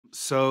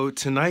So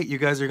tonight you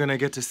guys are gonna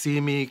get to see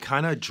me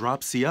kind of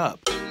dropsy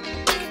up.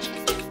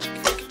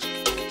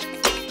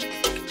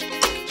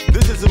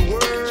 This is a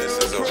world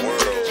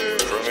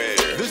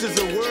premiere. This is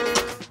a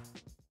world.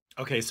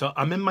 Okay, so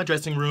I'm in my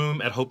dressing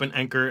room at Hope and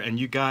Anchor, and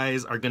you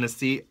guys are gonna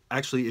see,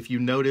 actually, if you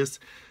notice,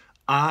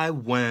 I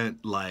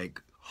went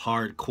like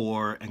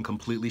hardcore and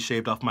completely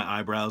shaved off my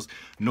eyebrows.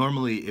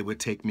 Normally it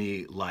would take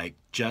me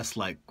just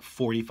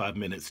 45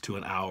 minutes to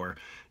an hour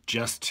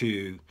just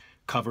to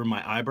cover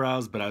my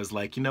eyebrows, but I was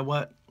like, you know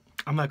what?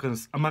 I'm not gonna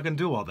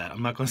do all that.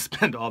 I'm not gonna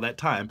spend all that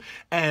time.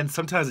 And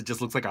sometimes it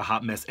just looks like a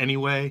hot mess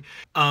anyway.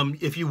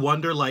 If you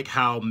wonder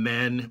how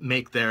men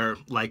make their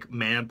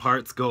man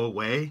parts go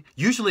away,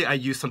 usually I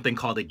use something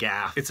called a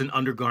gaff. It's an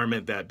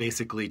undergarment that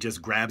basically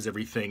just grabs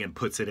everything and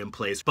puts it in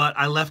place. But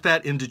I left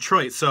that in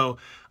Detroit, so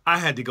I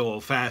had to go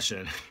old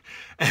fashioned.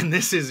 And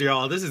this is,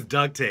 y'all, this is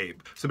duct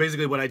tape. So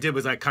basically what I did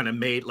was I kind of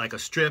made a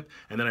strip,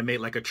 and then I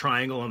made a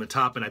triangle on the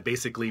top, and I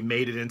basically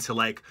made it into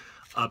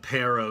a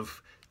pair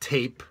of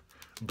tape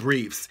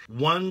briefs.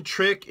 One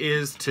trick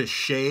is to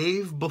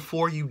shave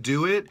before you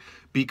do it,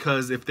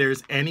 because if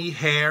there's any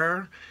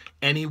hair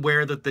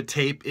anywhere that the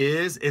tape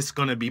is, it's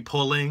gonna be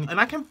pulling. And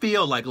I can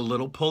feel a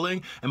little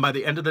pulling, and by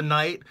the end of the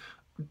night,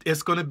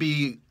 it's gonna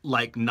be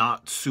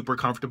not super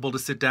comfortable to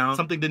sit down.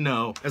 Something to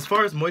know. As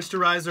far as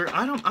moisturizer,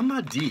 I'm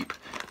not deep.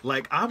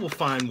 I will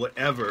find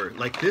whatever.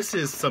 This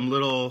is some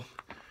little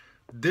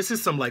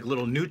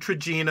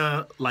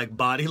Neutrogena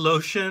body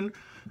lotion.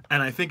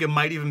 And I think it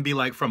might even be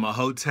from a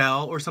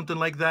hotel or something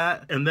like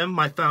that. And then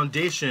my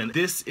foundation,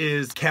 this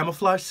is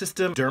Camouflage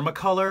System.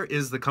 Dermacolor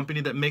is the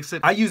company that makes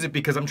it. I use it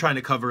because I'm trying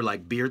to cover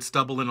beard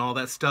stubble and all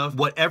that stuff.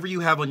 Whatever you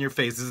have on your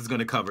face, this is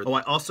gonna cover. Oh,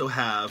 I also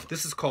have,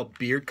 this is called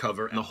Beard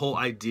Cover. And the whole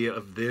idea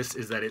of this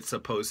is that it's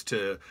supposed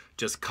to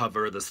just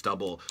cover the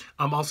stubble.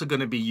 I'm also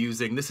gonna be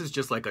using, this is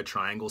just a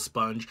triangle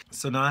sponge.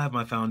 So now I have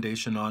my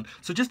foundation on.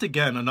 So just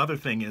again, another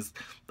thing is,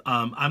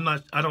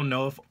 I don't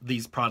know if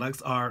these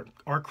products are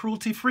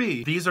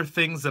cruelty-free. These are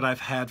things that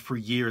I've had for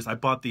years. I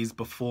bought these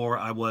before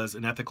I was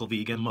an ethical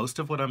vegan. Most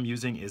of what I'm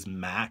using is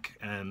MAC,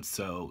 and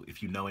so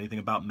if you know anything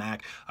about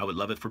MAC, I would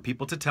love it for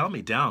people to tell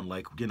me down,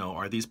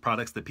 are these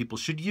products that people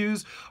should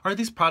use? Are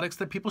these products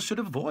that people should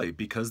avoid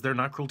because they're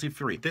not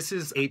cruelty-free? This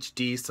is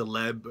HD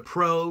Celeb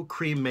Pro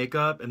Cream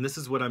Makeup, and this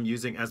is what I'm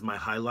using as my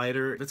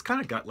highlighter. It's kind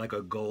of got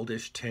a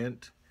goldish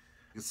tint.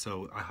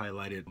 So I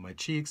highlighted my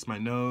cheeks, my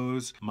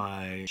nose,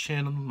 my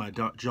chin, my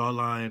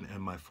jawline,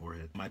 and my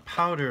forehead. My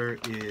powder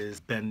is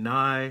Ben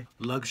Nye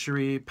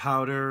Luxury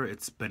Powder.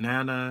 It's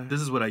banana.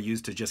 This is what I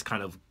use to just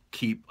kind of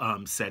keep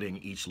setting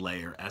each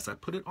layer as I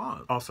put it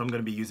on. Also, I'm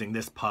gonna be using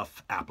this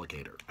puff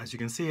applicator. As you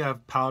can see,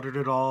 I've powdered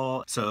it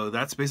all. So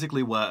that's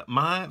basically what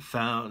my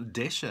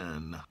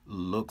foundation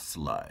looks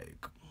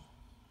like.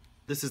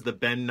 This is the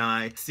Ben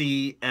Nye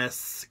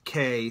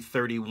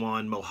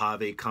CSK31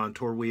 Mojave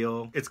Contour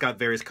Wheel. It's got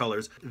various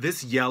colors.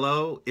 This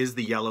yellow is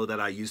the yellow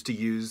that I used to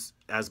use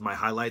as my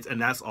highlights,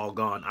 and that's all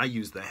gone. I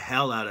use the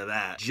hell out of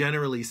that.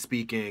 Generally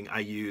speaking,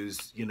 I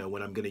use,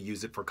 when I'm gonna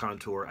use it for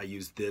contour, I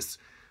use this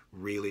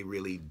really,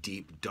 really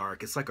deep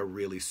dark. It's a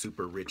really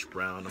super rich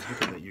brown. I'm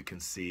hoping that you can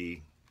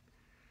see.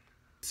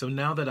 So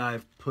now that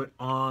I've put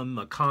on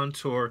the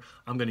contour,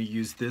 I'm gonna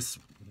use this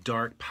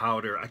dark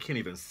powder. I can't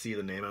even see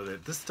the name of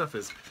it. This stuff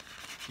is,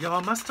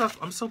 y'all, my stuff,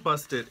 I'm so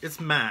busted. It's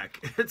MAC.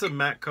 It's a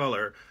MAC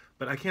color,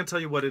 but I can't tell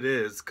you what it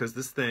is because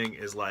this thing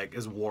is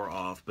is wore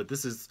off, but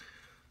this is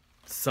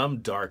some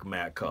dark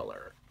MAC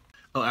color.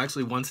 Oh,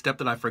 actually, one step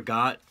that I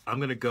forgot, I'm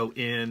gonna go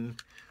in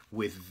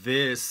with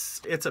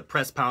this. It's a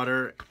press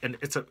powder, and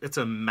it's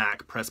a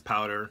MAC press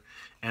powder,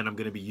 and I'm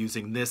gonna be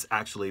using this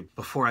actually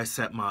before I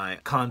set my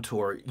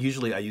contour.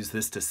 Usually I use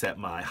this to set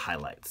my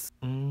highlights.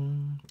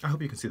 I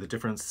hope you can see the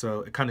difference.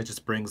 So it kind of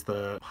just brings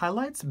the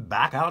highlights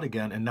back out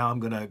again, and now I'm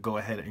gonna go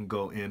ahead and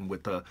go in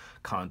with the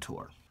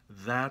contour.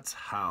 That's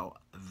how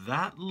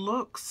that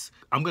looks.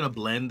 I'm gonna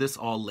blend this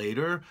all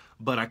later,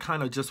 but I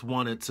kind of just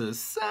wanted to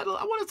settle.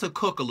 I wanted to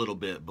cook a little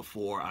bit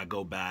before I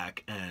go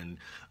back and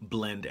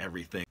blend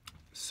everything.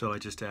 So I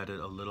just added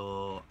a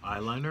little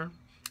eyeliner,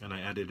 and I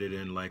added it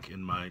in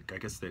in my, I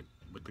guess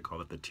what they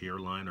call it, the tear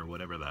line, or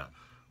whatever that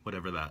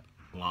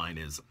line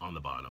is on the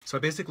bottom. So I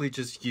basically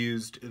just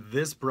used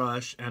this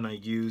brush, and I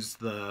used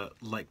the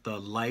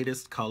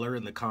lightest color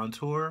in the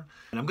contour.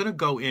 And I'm gonna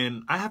go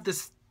in, I have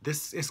this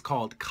is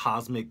called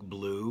Cosmic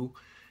Blue,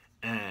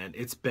 and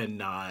it's Ben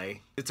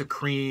Nye. It's a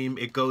cream,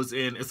 it goes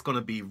in, it's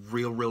gonna be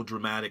real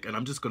dramatic, and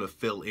I'm just gonna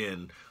fill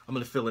in. I'm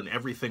gonna fill in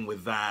everything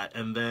with that,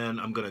 and then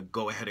I'm gonna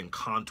go ahead and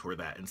contour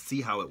that and see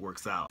how it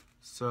works out.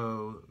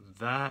 So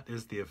that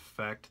is the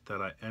effect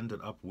that I ended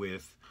up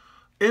with.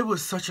 It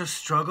was such a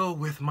struggle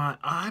with my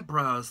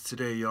eyebrows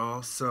today,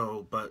 y'all,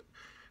 but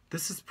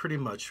this is pretty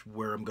much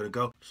where I'm gonna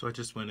go. So I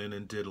just went in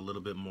and did a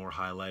little bit more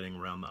highlighting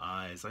around the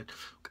eyes.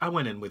 I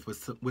went in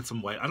with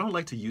some white. I don't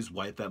like to use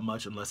white that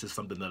much unless it's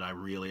something that I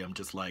really am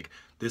just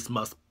this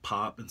must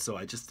pop, and so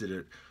I just did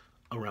it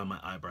around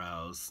my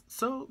eyebrows.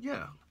 So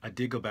yeah, I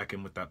did go back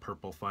in with that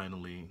purple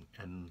finally,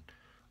 and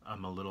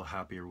I'm a little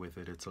happier with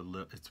it.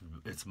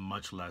 It's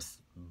much less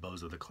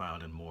Bozo the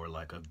Clown and more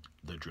like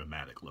the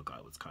dramatic look I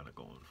was kind of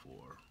going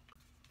for.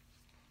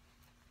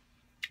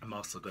 I'm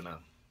also gonna,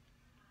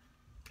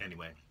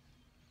 anyway.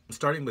 I'm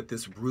starting with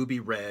this ruby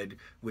red,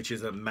 which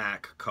is a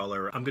MAC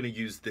color. I'm gonna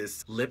use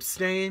this lip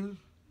stain.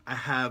 I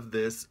have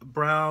this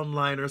brown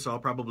liner, so I'll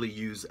probably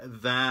use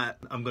that.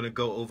 I'm gonna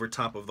go over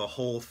top of the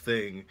whole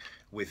thing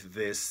with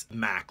this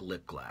MAC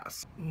lip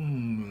gloss.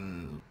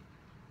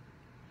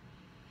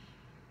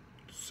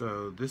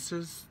 So this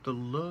is the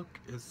look.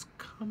 It's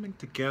coming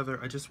together.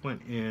 I just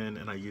went in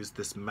and I used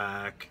this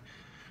MAC.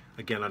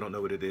 Again, I don't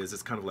know what it is.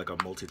 It's kind of like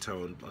a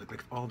multi-tone.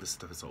 Like all this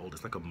stuff is old.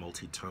 It's like a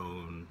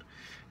multi-tone.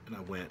 And I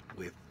went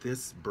with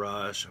this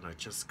brush and I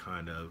just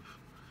kind of...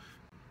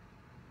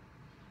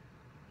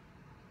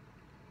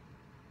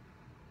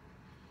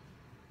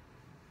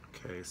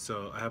 Okay,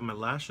 so I have my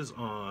lashes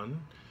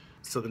on.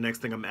 So the next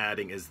thing I'm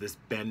adding is this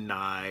Ben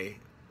Nye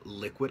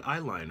liquid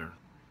eyeliner.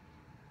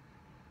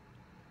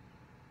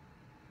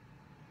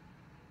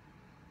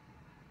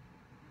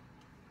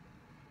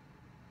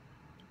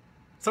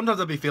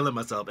 Sometimes I'll be feeling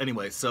myself.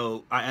 Anyway,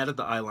 so I added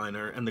the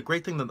eyeliner, and the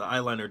great thing that the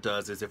eyeliner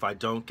does is if I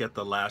don't get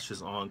the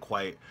lashes on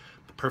quite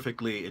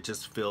perfectly, it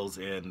just fills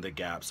in the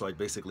gap. So I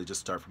basically just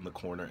start from the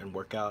corner and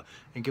work out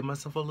and give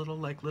myself a little,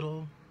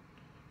 little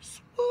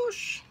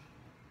swoosh.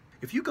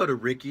 If you go to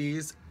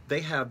Ricky's, they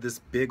have this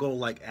big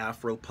old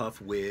Afro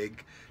puff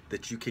wig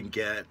that you can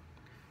get,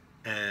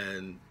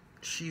 and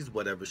she's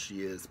whatever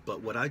she is.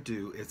 But what I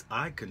do is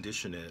I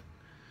condition it,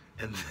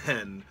 and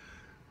then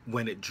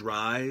when it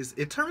dries,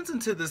 it turns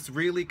into this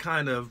really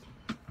kind of,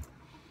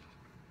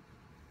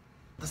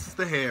 this is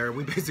the hair.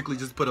 We basically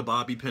just put a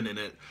bobby pin in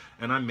it,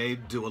 and I may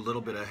do a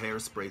little bit of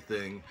hairspray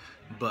thing,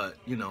 but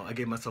you know, I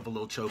gave myself a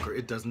little choker.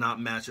 It does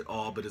not match at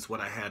all, but it's what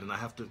I had, and I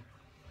have to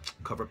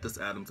cover up this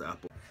Adam's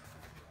apple.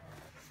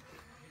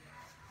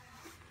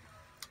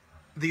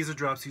 These are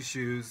Dropsy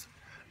shoes.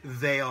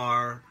 They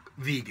are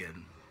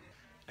vegan.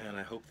 And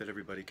I hope that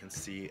everybody can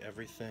see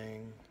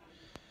everything.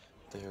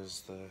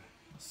 There's the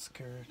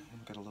skirt.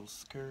 I've got a little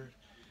skirt.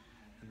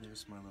 And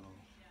there's my little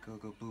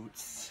go-go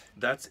boots.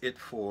 That's it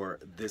for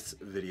this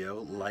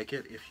video. Like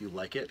it if you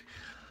like it.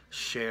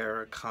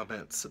 Share,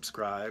 comment,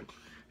 subscribe.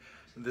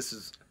 This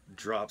is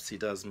Dropsy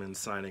Dousman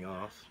signing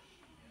off.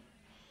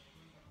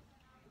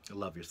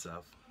 Love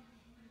yourself.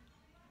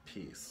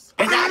 Peace.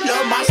 And I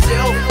love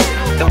myself.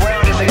 The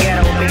world is a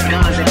ghetto, big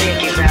guns and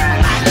dick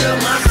inside. I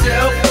love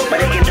myself.